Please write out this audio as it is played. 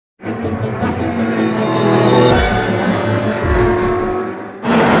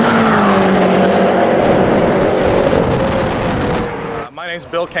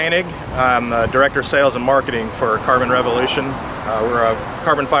Bill Koenig. I'm the Director of Sales and Marketing for Carbon Revolution. We're a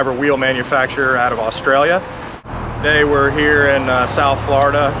carbon fiber wheel manufacturer out of Australia. Today we're here in South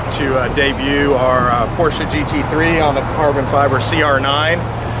Florida to debut our Porsche GT3 on the carbon fiber CR9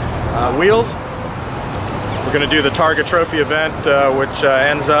 wheels. We're going to do the Targa Trophy event, which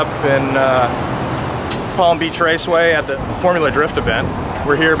ends up in Palm Beach Raceway at the Formula Drift event.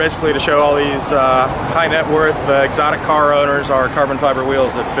 We're here basically to show all these high net worth exotic car owners our carbon fiber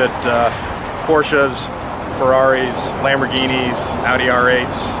wheels that fit Porsches, Ferraris, Lamborghinis, Audi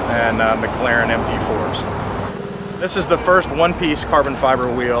R8s, and McLaren MP4s. This is the first one-piece carbon fiber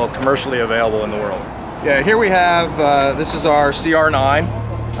wheel commercially available in the world. Yeah, here we have, this is our CR9.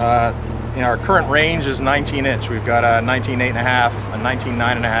 Our current range is 19-inch. We've got a 19.8.5, a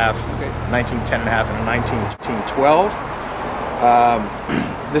 19.9.5, 19.10.5, and a 19.12.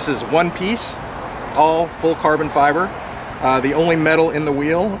 This is one piece, all full carbon fiber. The only metal in the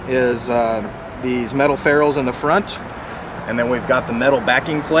wheel is these metal ferrules in the front, and then we've got the metal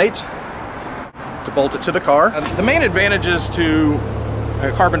backing plate to bolt it to the car. The main advantages to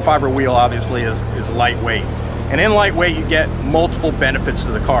a carbon fiber wheel obviously is lightweight. And in lightweight you get multiple benefits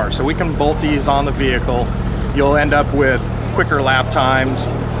to the car. So we can bolt these on the vehicle. You'll end up with quicker lap times,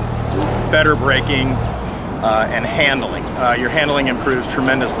 better braking, and handling. Your handling improves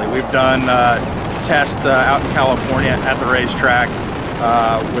tremendously. We've done tests out in California at the racetrack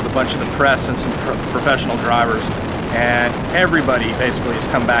with a bunch of the press and some professional drivers, and everybody basically has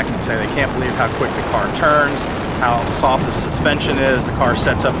come back and say they can't believe how quick the car turns, how soft the suspension is, the car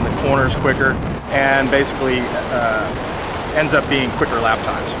sets up in the corners quicker, and basically ends up being quicker lap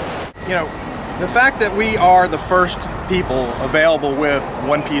times. You know, the fact that we are the first people available with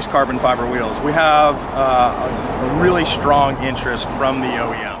one-piece carbon fiber wheels, we have a really strong interest from the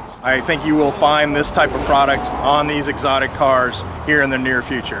OEMs. I think you will find this type of product on these exotic cars here in the near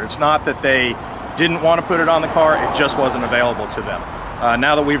future. It's not that they didn't want to put it on the car, it just wasn't available to them.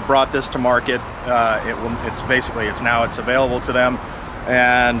 Now that we've brought this to market, it's available to them,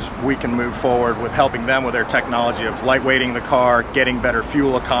 and we can move forward with helping them with their technology of lightweighting the car, getting better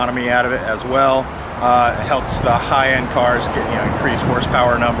fuel economy out of it as well. It helps the high-end cars get increased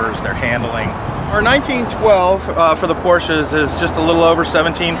horsepower numbers, their handling. Our 1912 for the Porsches is just a little over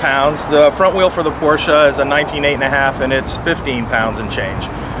 17 pounds. The front wheel for the Porsche is a 19.8.5, and it's 15 pounds and change.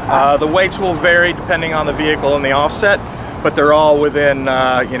 The weights will vary depending on the vehicle and the offset, but they're all within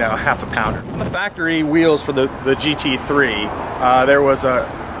half a pounder. On the factory wheels for the GT3, there was a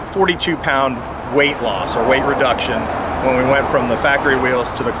 42-pound weight loss or weight reduction when we went from the factory wheels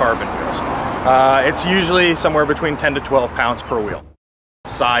to the carbon wheels. It's usually somewhere between 10 to 12 pounds per wheel.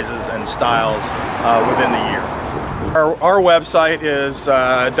 Sizes and styles within the year. Our website is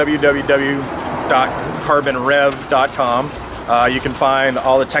www.carbonrev.com. You can find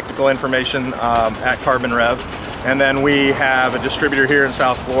all the technical information at Carbon Rev. And then we have a distributor here in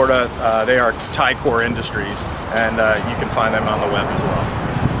South Florida. They are Ticor Industries, and you can find them on the web as well.